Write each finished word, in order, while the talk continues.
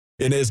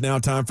It is now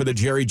time for the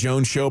Jerry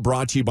Jones Show,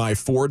 brought to you by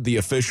Ford, the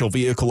official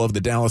vehicle of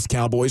the Dallas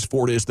Cowboys.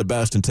 Ford is the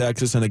best in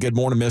Texas. And a good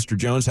morning, Mr.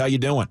 Jones. How you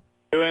doing?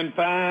 Doing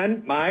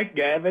fine, Mike,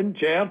 Gavin,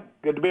 Jeff.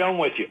 Good to be on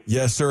with you.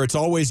 Yes, sir. It's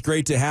always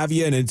great to have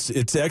you, and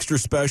it's extra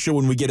special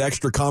when we get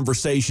extra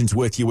conversations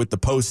with you with the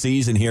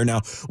postseason here.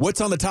 Now,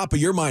 what's on the top of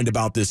your mind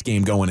about this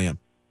game going in?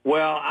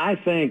 Well, I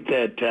think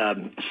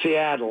that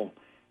Seattle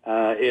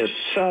is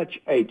such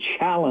a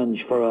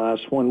challenge for us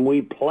when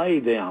we play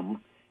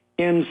them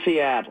in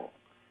Seattle.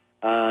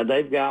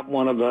 They've got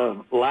one of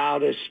the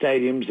loudest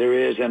stadiums there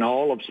is in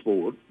all of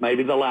sport,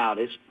 maybe the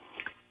loudest,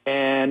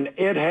 and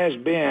it has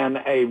been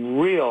a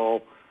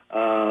real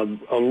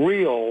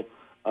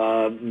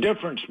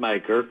difference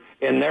maker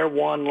in their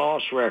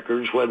won-loss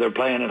records, whether they're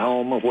playing at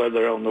home or whether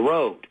they're on the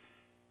road.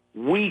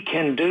 We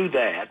can do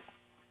that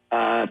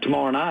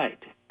tomorrow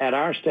night at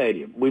our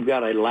stadium. We've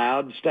got a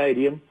loud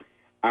stadium.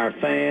 Our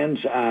fans,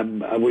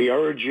 we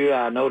urge you,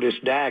 I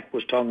noticed Dak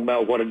was talking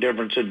about what a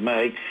difference it'd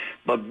make,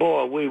 but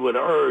boy, we would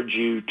urge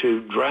you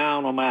to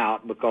drown them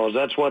out because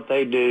that's what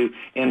they do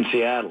in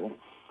Seattle.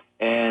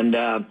 And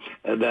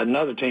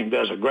another team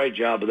does a great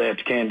job of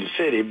that, Kansas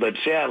City, but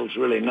Seattle's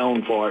really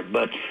known for it.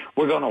 But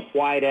we're going to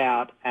white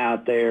out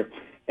there,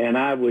 and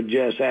I would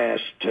just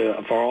ask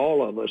for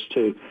all of us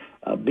to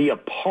be a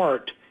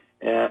part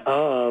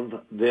of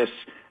this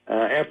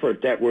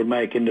effort that we're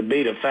making to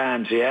beat a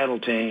fine Seattle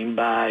team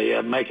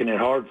by making it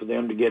hard for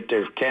them to get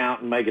their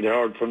count and making it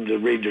hard for them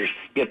to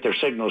get their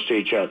signals to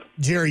each other.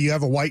 Jerry, you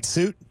have a white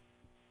suit?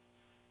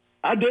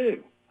 I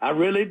do. I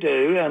really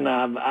do, and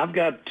I've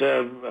got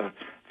a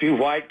few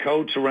white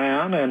coats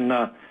around, and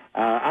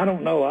I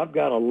don't know. I've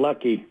got a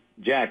lucky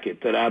jacket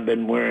that I've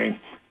been wearing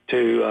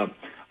to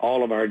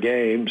all of our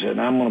games,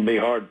 and I'm going to be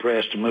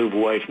hard-pressed to move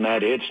away from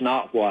that. It's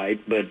not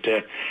white, but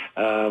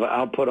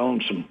I'll put on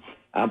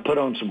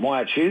some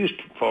white shoes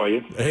for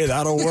you. Hey,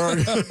 that'll work.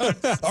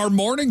 Our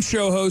morning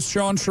show host,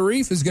 Sean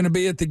Sharif, is going to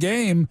be at the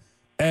game,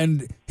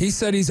 and he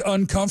said he's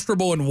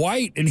uncomfortable in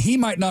white, and he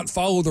might not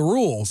follow the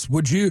rules.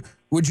 Would you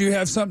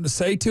have something to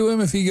say to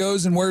him if he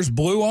goes and wears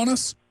blue on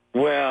us?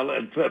 Well,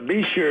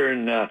 be sure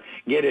and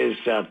get his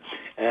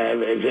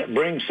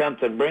bring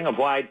something. Bring a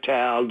white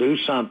towel. Do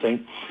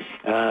something.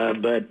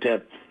 But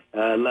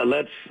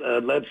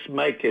let's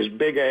make as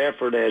big an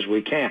effort as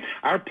we can.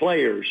 Our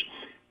players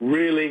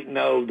really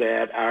know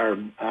that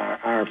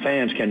our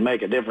fans can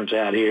make a difference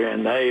out here,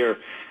 and they are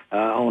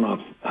on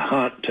a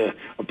hunt,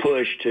 a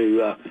push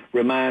to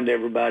remind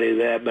everybody of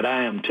that. But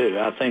I am too.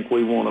 I think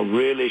we want to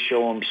really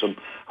show them some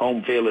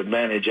home field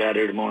advantage out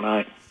here tomorrow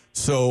night.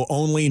 So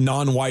only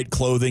non-white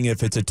clothing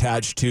if it's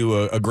attached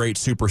to a great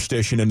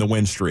superstition in the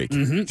win streak.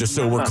 Mm-hmm. Just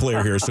so we're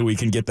clear here, so we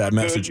can get that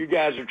message. Good, you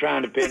guys are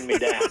trying to pin me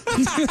down.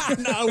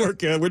 No, we're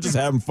good. We're just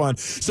having fun.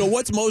 So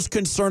what's most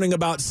concerning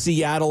about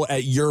Seattle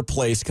at your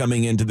place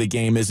coming into the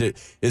game? Is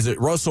it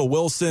Russell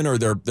Wilson or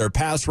their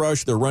pass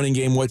rush, their running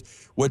game?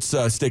 What's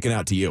sticking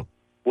out to you?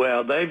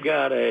 Well, they've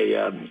got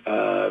a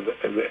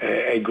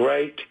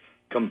great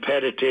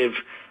competitive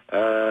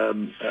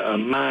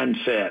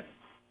mindset.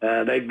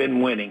 They've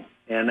been winning.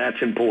 And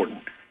that's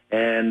important.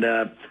 And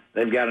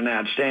they've got an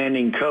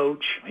outstanding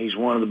coach. He's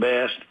one of the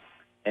best.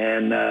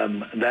 And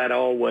that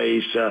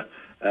always,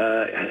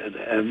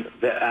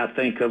 I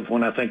think of,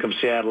 when I think of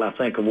Seattle, I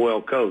think of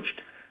well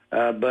coached.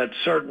 But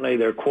certainly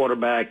their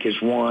quarterback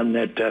is one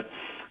that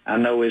I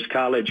know his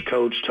college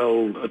coach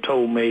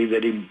told me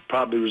that he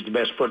probably was the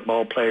best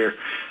football player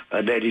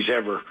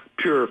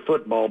pure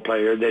football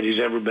player that he's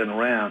ever been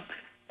around.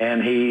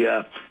 And he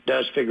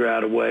does figure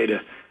out a way to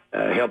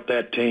help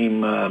that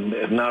team.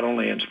 Not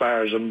only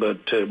inspires them,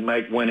 but to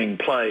make winning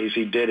plays.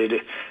 He did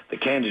it. The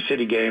Kansas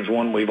City game's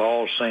one we've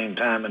all seen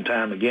time and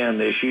time again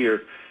this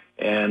year,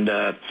 and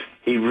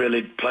he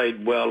really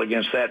played well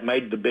against that,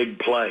 made the big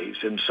plays,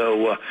 and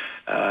so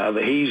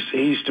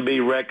he's to be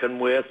reckoned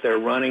with. Their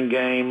running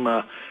game,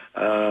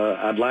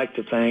 I'd like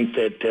to think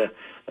that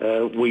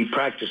we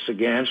practice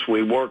against,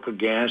 we work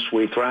against,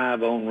 we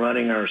thrive on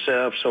running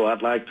ourselves. So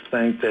I'd like to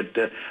think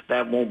that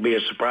that won't be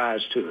a surprise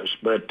to us,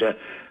 but.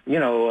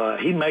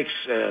 He makes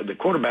the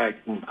quarterback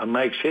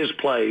makes his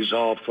plays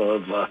off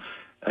of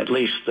at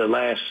least the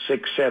last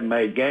 6, 7,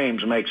 8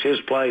 games. Makes his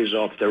plays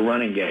off their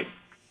running game.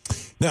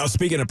 Now,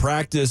 speaking of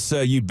practice,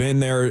 you've been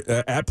there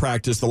at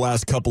practice the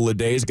last couple of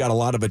days. Got a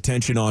lot of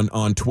attention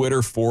on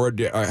Twitter for it.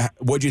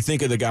 What'd you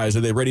think of the guys?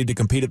 Are they ready to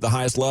compete at the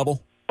highest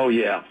level? Oh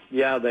yeah,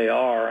 they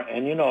are.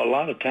 And a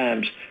lot of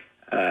times.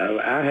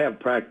 I have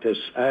practice.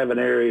 I have an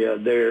area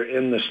there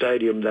in the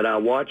stadium that I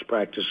watch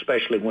practice,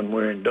 especially when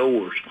we're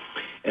indoors.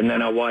 And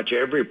then I watch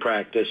every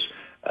practice,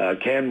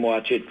 can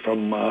watch it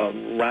from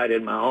right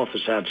in my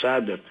office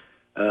outside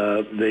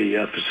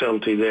the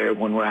facility there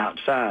when we're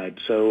outside.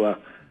 So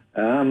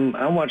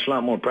I watch a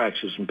lot more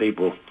practice than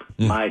people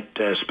might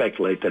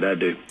speculate that I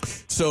do.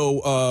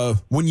 So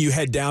when you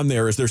head down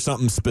there, is there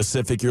something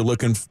specific you're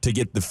looking to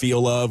get the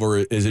feel of, or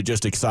is it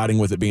just exciting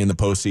with it being the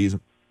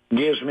postseason?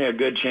 Gives me a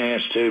good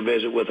chance to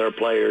visit with our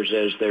players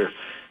as they're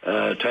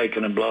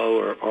taking a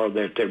blow or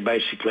that they're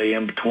basically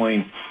in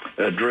between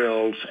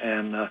drills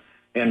and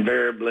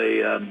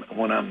invariably,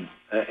 when I'm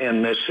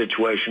in this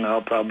situation,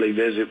 I'll probably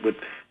visit with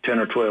 10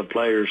 or 12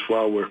 players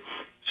while we're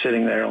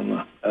sitting there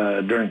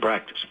during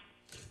practice.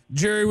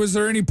 Jerry, was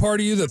there any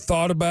part of you that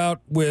thought about,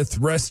 with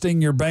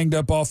resting your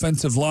banged-up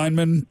offensive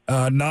lineman,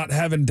 not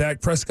having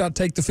Dak Prescott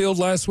take the field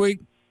last week?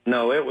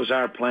 No, it was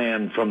our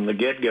plan from the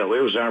get-go.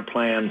 It was our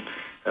plan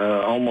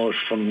almost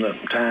from the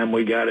time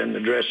we got in the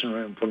dressing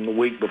room from the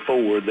week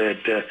before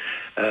that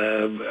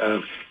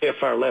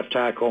if our left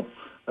tackle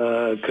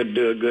could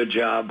do a good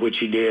job, which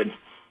he did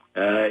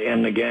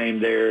in the game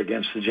there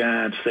against the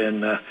Giants,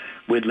 then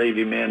we'd leave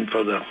him in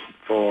for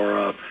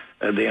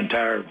the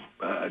entire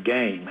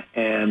game.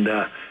 And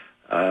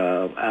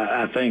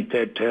I think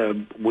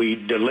that we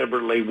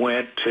deliberately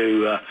went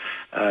to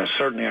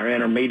certainly our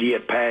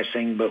intermediate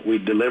passing, but we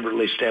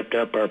deliberately stepped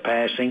up our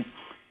passing.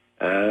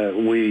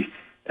 We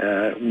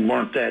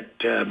weren't that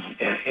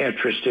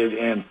interested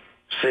in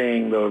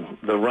seeing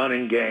the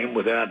running game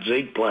without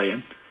Zeke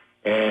playing.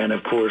 And,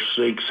 of course,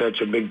 Zeke's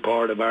such a big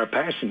part of our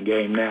passing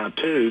game now,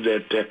 too,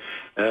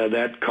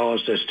 that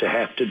caused us to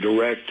have to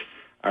direct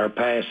our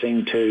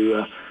passing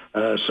to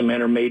some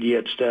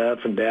intermediate stuff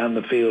and down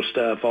the field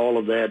stuff. All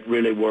of that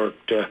really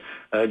worked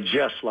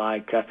just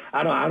like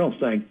I don't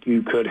think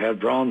you could have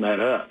drawn that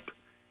up,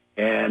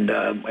 and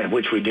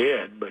which we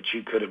did, but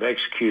you could have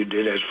executed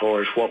it as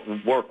far as what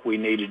work we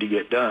needed to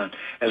get done.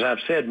 As I've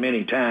said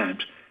many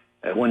times,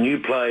 when you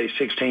play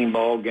 16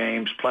 ball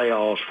games,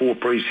 playoffs, 4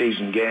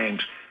 preseason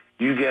games,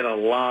 you get a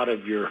lot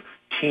of your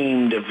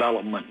team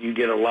development. You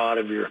get a lot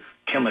of your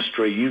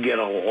chemistry. You get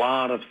a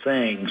lot of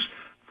things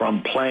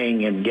from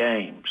playing in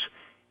games.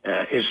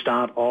 It's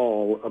not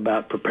all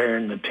about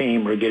preparing the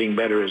team or getting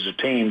better as a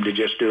team to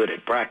just do it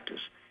at practice.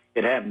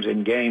 It happens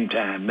in game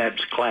time.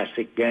 That's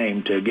classic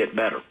game to get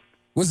better.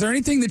 Was there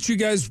anything that you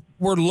guys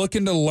were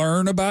looking to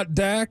learn about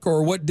Dak,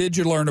 or what did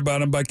you learn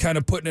about him by kind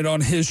of putting it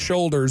on his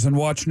shoulders and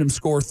watching him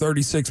score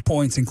 36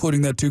 points,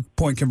 including that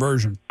 2-point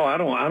conversion? Oh, I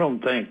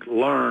don't think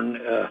learn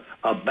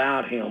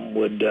about him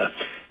would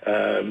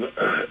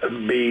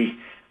be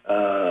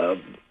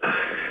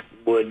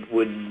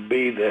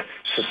the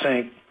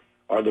succinct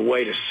or the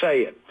way to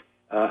say it.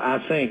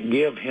 I think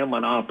give him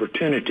an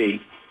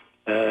opportunity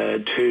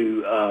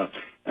to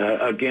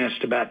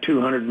against about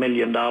 $200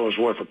 million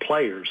worth of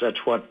players. That's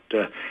what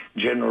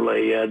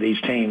generally these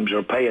teams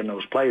are paying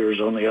those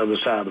players on the other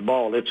side of the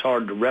ball. It's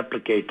hard to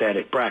replicate that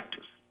at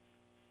practice.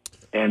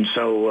 And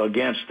so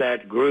against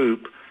that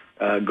group,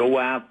 go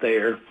out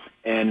there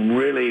and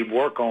really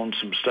work on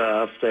some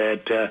stuff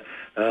that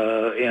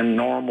in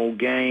normal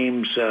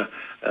games,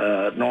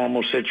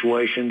 normal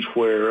situations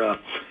where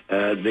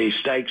the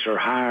stakes are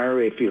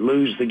higher. If you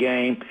lose the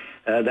game,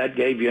 that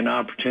gave you an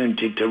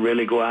opportunity to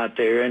really go out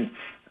there and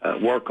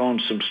work on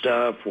some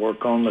stuff,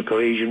 work on the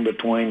cohesion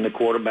between the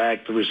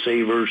quarterback, the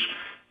receivers.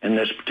 In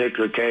this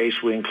particular case,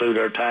 we include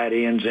our tight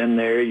ends in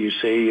there. You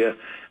see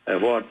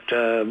what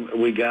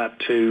we got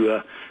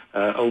to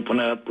open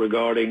up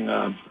regarding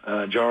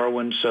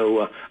Jarwin.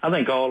 So I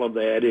think all of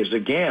that is,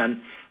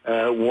 again,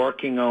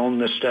 working on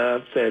the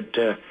stuff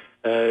that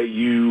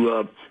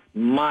you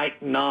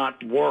might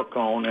not work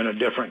on in a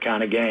different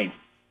kind of game.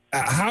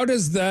 How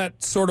does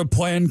that sort of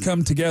plan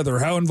come together?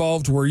 How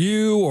involved were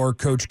you or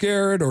Coach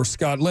Garrett or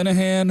Scott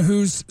Linehan?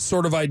 Whose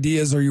sort of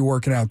ideas are you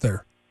working out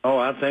there? Oh,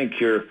 I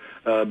think you're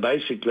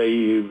basically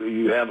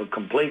you have a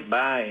complete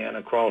buy-in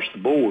across the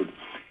board.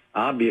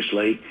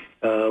 Obviously,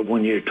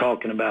 when you're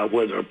talking about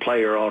whether a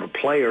player ought to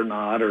play or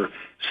not, or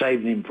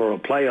saving him for a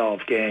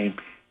playoff game,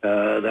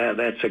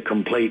 that's a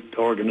complete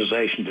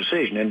organization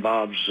decision. It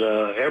involves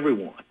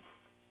everyone,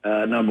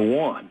 number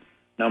one.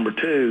 Number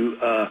two,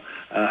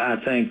 I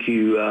think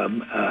you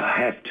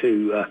have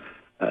to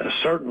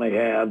certainly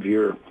have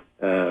your,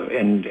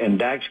 in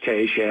Dak's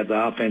case, you have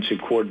the offensive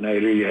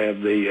coordinator, you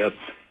have the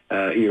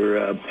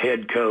your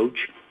head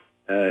coach,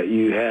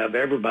 you have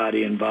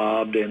everybody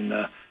involved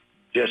in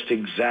just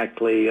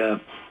exactly how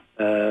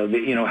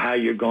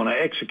you're going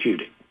to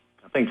execute it.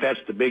 I think that's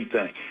the big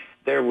thing.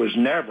 There was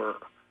never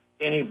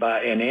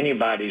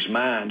anybody's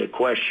mind a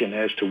question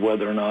as to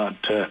whether or not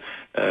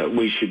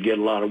we should get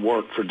a lot of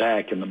work for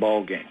Dak in the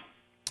ball game.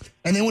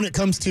 And then when it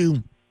comes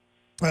to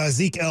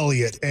Zeke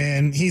Elliott,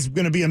 and he's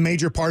going to be a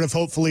major part of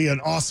hopefully an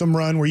awesome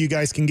run where you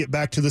guys can get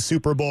back to the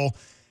Super Bowl.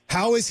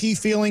 How is he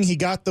feeling? He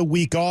got the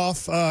week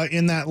off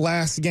in that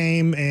last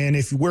game, and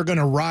if we're going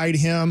to ride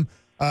him,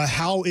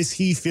 how is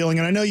he feeling?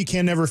 And I know you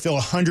can never feel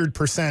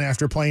 100%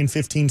 after playing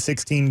 15,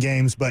 16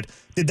 games, but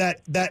did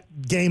that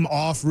game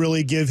off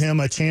really give him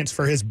a chance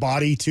for his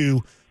body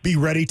to be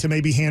ready to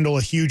maybe handle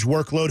a huge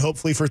workload,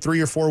 hopefully for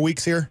 3 or 4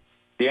 weeks here?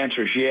 The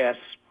answer is yes.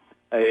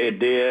 It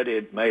did.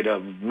 It made a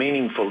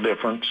meaningful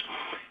difference.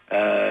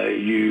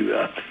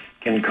 You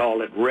can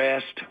call it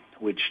rest,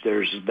 which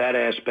there's that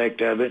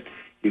aspect of it.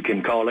 You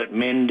can call it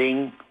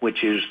mending,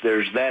 which is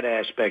there's that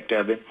aspect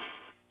of it.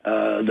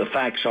 The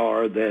facts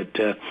are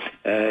that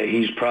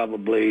he's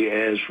probably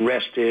as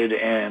rested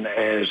and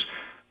as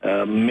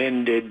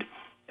mended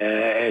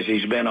as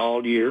he's been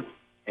all year.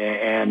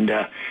 And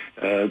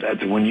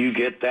when you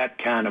get that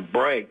kind of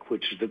break,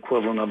 which is the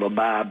equivalent of a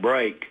bye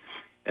break,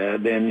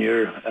 then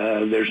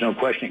there's no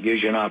question it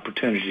gives you an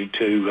opportunity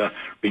to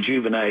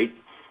rejuvenate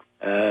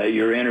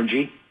your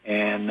energy,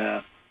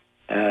 and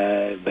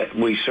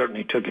we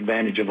certainly took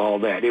advantage of all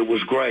that. It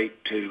was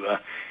great to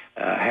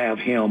have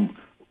him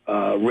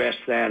rest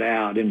that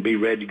out and be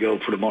ready to go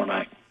for tomorrow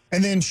night.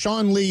 And then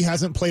Sean Lee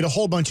hasn't played a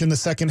whole bunch in the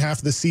second half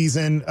of the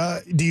season.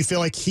 Do you feel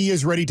like he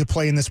is ready to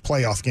play in this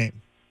playoff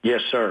game?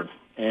 Yes, sir.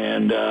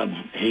 And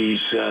he's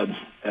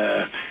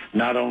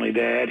not only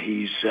that,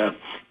 he's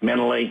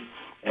mentally,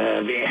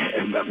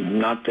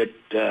 not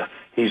that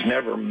he's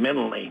never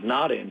mentally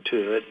not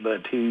into it,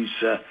 but he's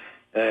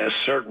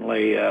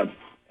certainly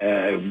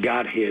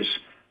got his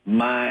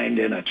mind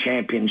in a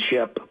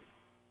championship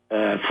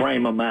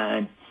frame of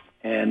mind,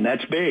 and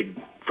that's big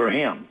for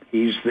him.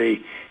 He's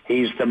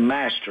the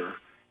master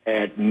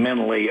at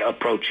mentally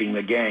approaching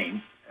the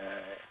game,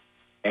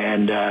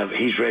 and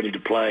he's ready to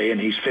play,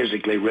 and he's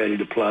physically ready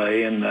to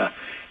play, and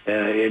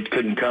it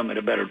couldn't come at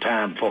a better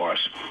time for us.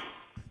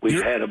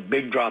 We've had a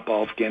big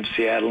drop-off against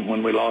Seattle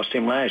when we lost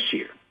him last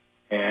year,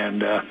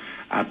 and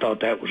I thought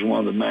that was one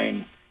of the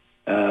main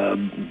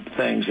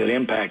things that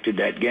impacted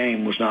that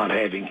game was not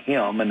having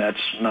him, and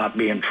that's not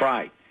being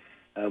trite.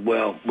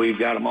 Well, we've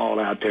got them all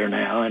out there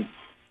now,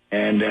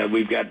 and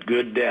we've got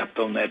good depth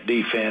on that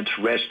defense,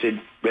 rested,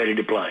 ready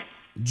to play.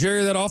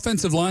 Jerry, that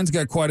offensive line's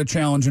got quite a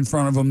challenge in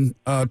front of them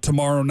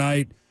tomorrow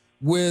night.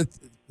 With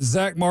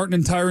Zach Martin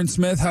and Tyron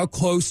Smith, how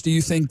close do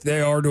you think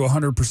they are to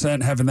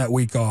 100% having that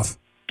week off?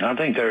 I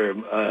think they're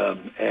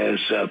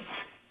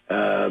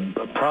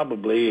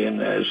probably in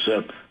as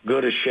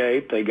good a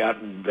shape. They got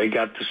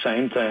the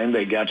same thing.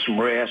 They got some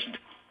rest.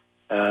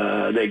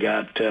 They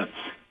got to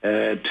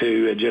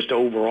just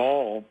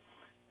overall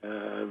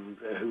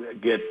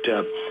get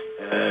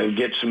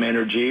some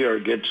energy or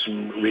get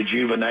some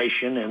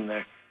rejuvenation in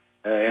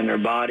their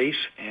bodies.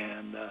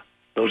 And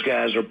those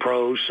guys are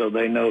pros, so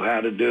they know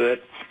how to do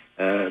it.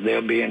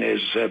 They'll be in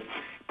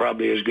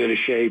probably as good a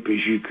shape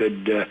as you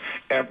could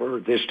ever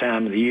this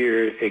time of the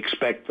year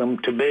expect them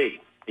to be.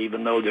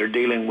 Even though they're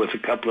dealing with a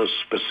couple of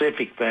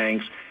specific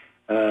things,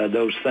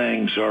 those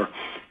things are,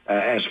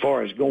 as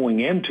far as going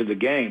into the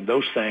game,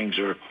 those things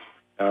are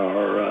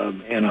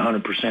in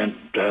 100%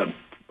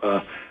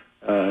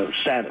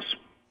 status.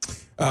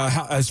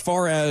 As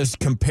far as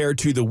compared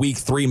to the Week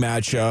 3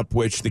 matchup,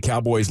 which the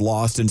Cowboys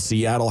lost in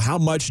Seattle, how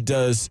much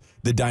does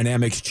the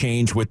dynamics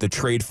change with the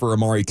trade for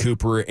Amari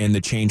Cooper and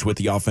the change with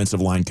the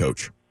offensive line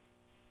coach?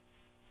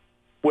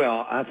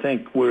 Well, I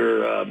think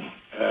we're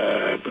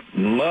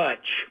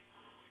much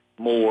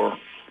more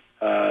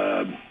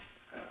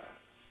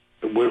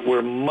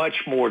we're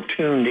much more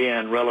tuned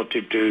in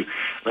relative to,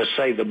 let's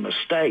say, the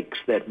mistakes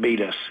that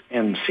beat us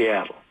in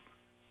Seattle.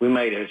 We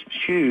made a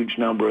huge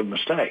number of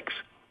mistakes.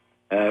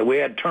 We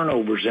had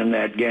turnovers in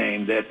that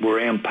game that were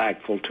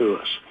impactful to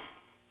us.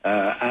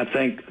 I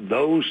think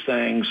those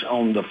things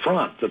on the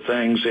front, the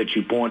things that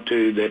you point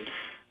to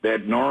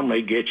that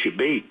normally get you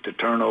beat, the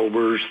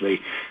turnovers, the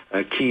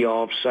key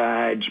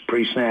offsides,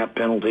 pre-snap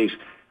penalties,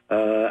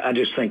 I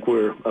just think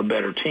we're a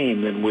better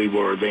team than we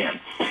were then.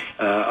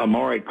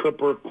 Amari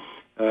Cooper,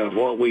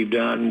 what we've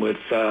done with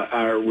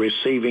our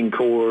receiving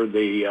core,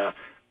 the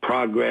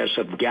progress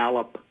of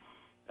Gallup,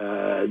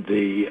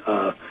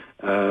 the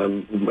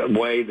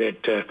way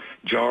that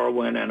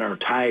Jarwin and our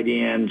tight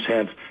ends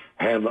have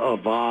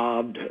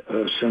evolved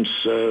since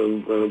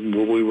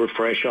we were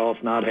fresh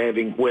off not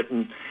having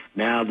Whitten.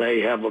 Now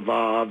they have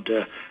evolved.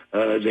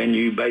 Then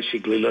you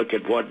basically look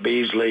at what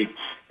Beasley,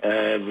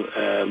 as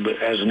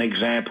an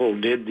example,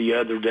 did the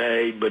other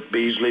day, but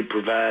Beasley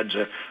provides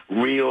a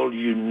real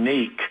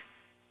unique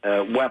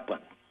weapon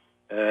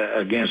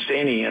against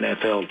any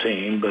NFL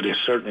team, but it's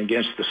certainly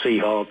against the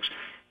Seahawks.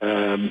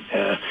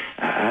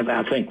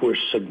 I think we're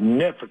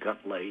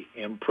significantly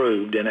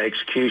improved in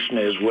execution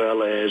as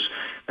well as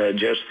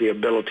just the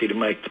ability to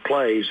make the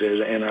plays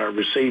in our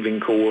receiving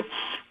core.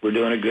 We're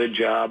doing a good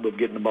job of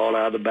getting the ball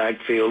out of the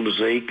backfield to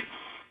Zeke.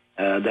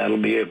 That'll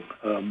be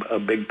a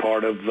big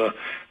part of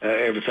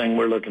everything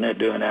we're looking at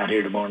doing out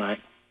here tomorrow night.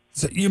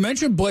 So you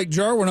mentioned Blake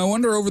Jarwin. I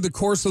wonder over the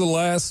course of the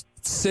last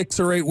 6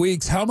 or 8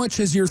 weeks, how much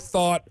has your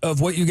thought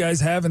of what you guys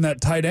have in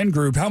that tight end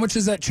group, how much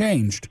has that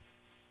changed?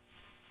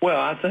 Well,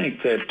 I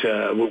think that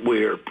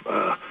we're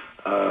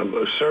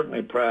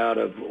certainly proud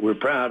of. We're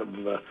proud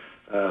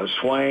of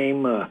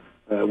Swaim.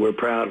 We're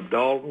proud of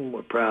Dalton.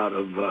 We're proud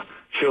of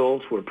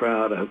Schultz. We're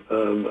proud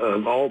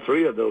of all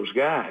three of those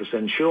guys.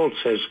 And Schultz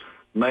has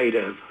made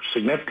a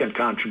significant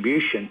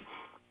contribution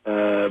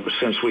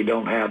since we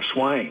don't have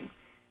Swaim.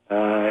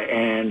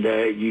 And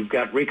you've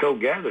got Rico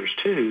Gathers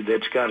too.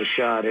 That's got a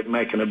shot at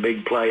making a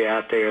big play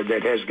out there.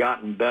 That has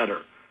gotten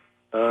better.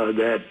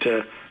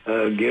 That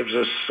gives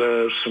us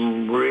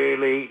some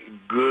really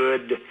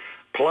good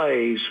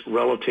plays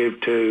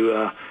relative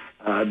to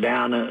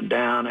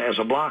down as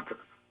a blocker.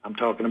 I'm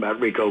talking about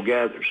Rico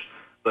Gathers.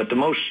 But the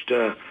most,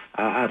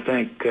 I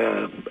think,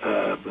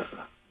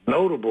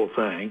 notable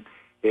thing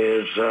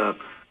is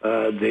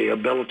the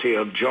ability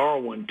of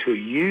Jarwin to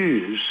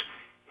use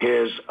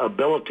his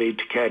ability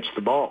to catch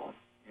the ball.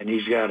 And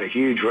he's got a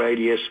huge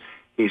radius.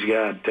 He's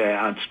got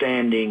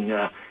outstanding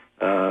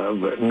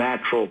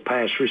natural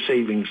pass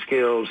receiving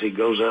skills. He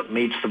goes up,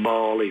 meets the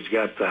ball. He's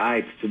got the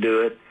height to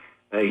do it.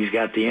 He's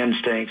got the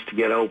instincts to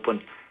get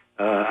open.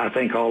 I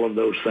think all of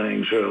those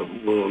things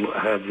will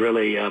have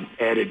really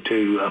added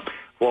to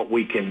what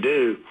we can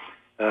do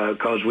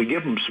because we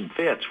give them some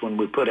fits when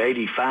we put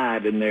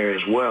 85 in there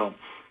as well.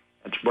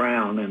 That's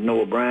Brown and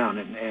Noah Brown,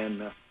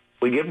 and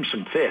we give them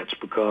some fits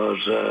because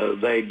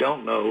they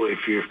don't know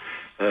if you're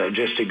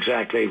just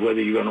exactly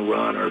whether you're going to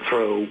run or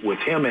throw with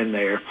him in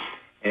there,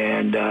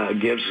 and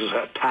gives us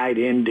a tight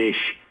endish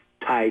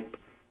type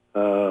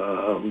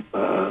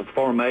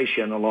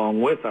formation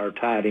along with our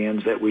tight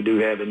ends that we do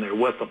have in there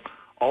with them.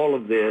 All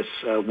of this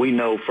we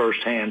know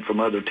firsthand from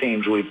other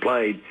teams we've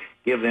played.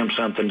 Give them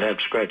something to have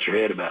to scratch your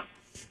head about.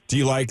 Do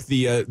you like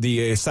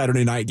the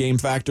Saturday night game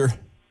factor?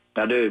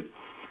 I do.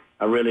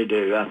 I really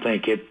do. I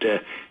think it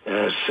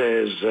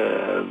says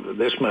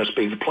this must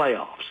be the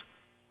playoffs.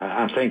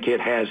 I think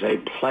it has a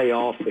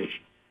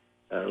playoff-ish.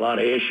 A lot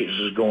of issues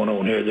is going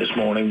on here this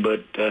morning,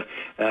 but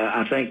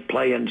I think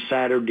playing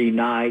Saturday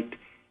night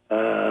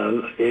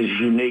is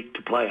unique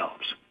to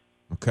playoffs.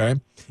 Okay.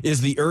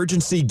 Is the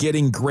urgency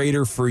getting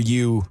greater for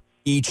you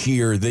each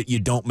year that you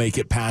don't make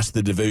it past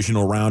the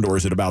divisional round, or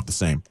is it about the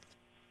same?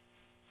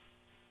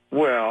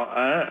 Well,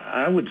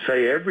 I would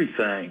say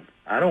everything.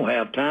 I don't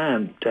have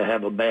time to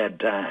have a bad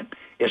time.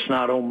 It's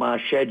not on my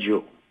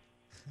schedule.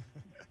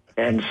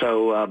 And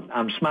so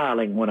I'm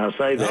smiling when I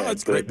say that. Oh,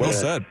 that's great. Well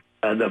said.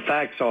 The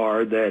facts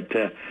are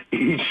that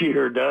each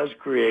year does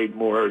create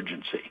more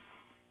urgency.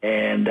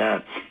 And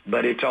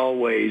but it's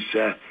always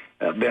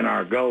been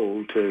our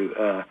goal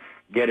to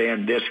get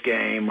in this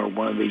game or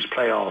one of these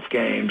playoff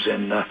games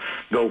and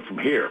go from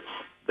here.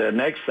 The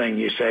next thing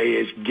you say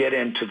is get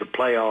into the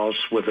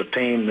playoffs with a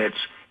team that's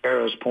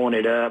arrows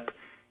pointed up,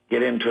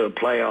 get into a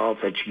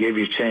playoff that you give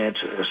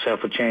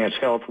yourself a chance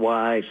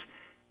health-wise,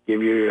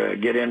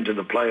 get into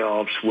the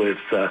playoffs with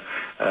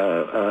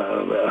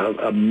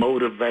a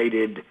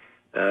motivated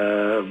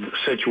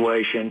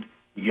situation,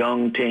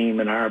 young team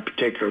in our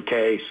particular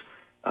case.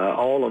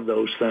 All of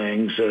those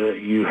things,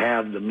 you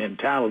have the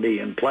mentality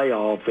in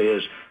playoff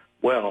is,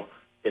 well,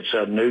 it's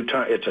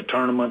a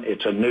tournament,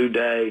 it's a new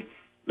day.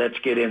 Let's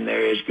get in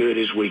there as good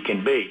as we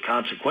can be.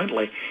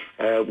 Consequently,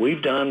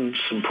 we've done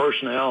some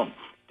personnel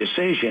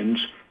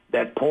decisions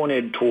that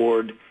pointed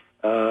toward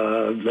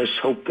let's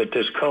hope that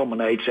this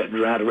culminates at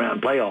right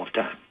around playoff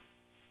time.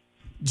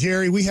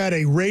 Jerry, we had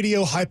a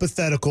radio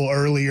hypothetical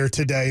earlier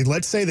today.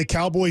 Let's say the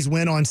Cowboys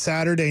win on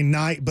Saturday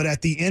night, but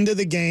at the end of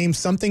the game,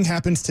 something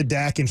happens to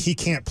Dak and he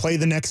can't play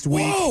the next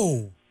week.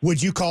 Whoa!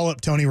 Would you call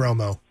up Tony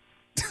Romo?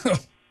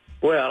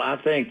 Well, I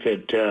think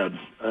that,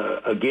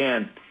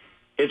 again,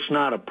 it's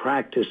not a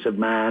practice of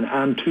mine.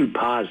 I'm too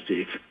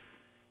positive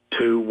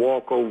to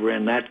walk over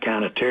in that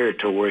kind of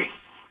territory.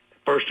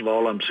 First of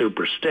all, I'm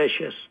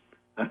superstitious.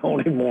 I don't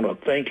even want to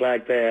think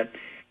like that.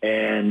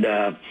 And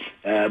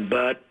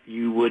but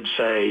you would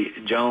say,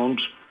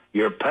 Jones,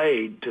 you're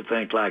paid to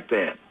think like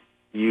that.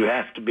 You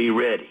have to be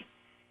ready.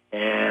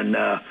 And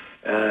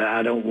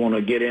I don't want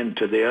to get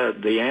into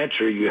the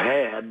answer you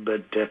had,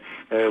 but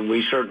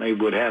we certainly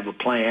would have a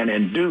plan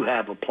and do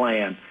have a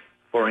plan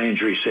for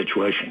injury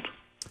situations.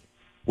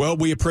 Well,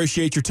 we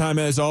appreciate your time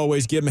as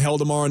always. Give them hell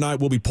tomorrow night.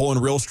 We'll be pulling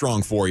real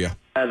strong for you.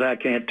 As I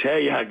can't tell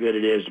you how good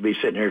it is to be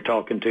sitting here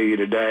talking to you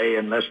today,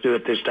 and let's do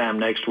it this time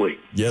next week.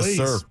 Yes, Please,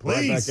 sir.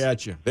 please. Right back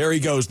at you. There he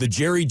goes. The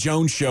Jerry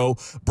Jones Show,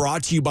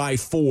 brought to you by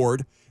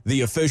Ford,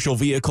 the official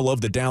vehicle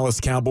of the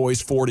Dallas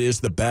Cowboys. Ford is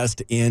the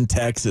best in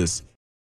Texas.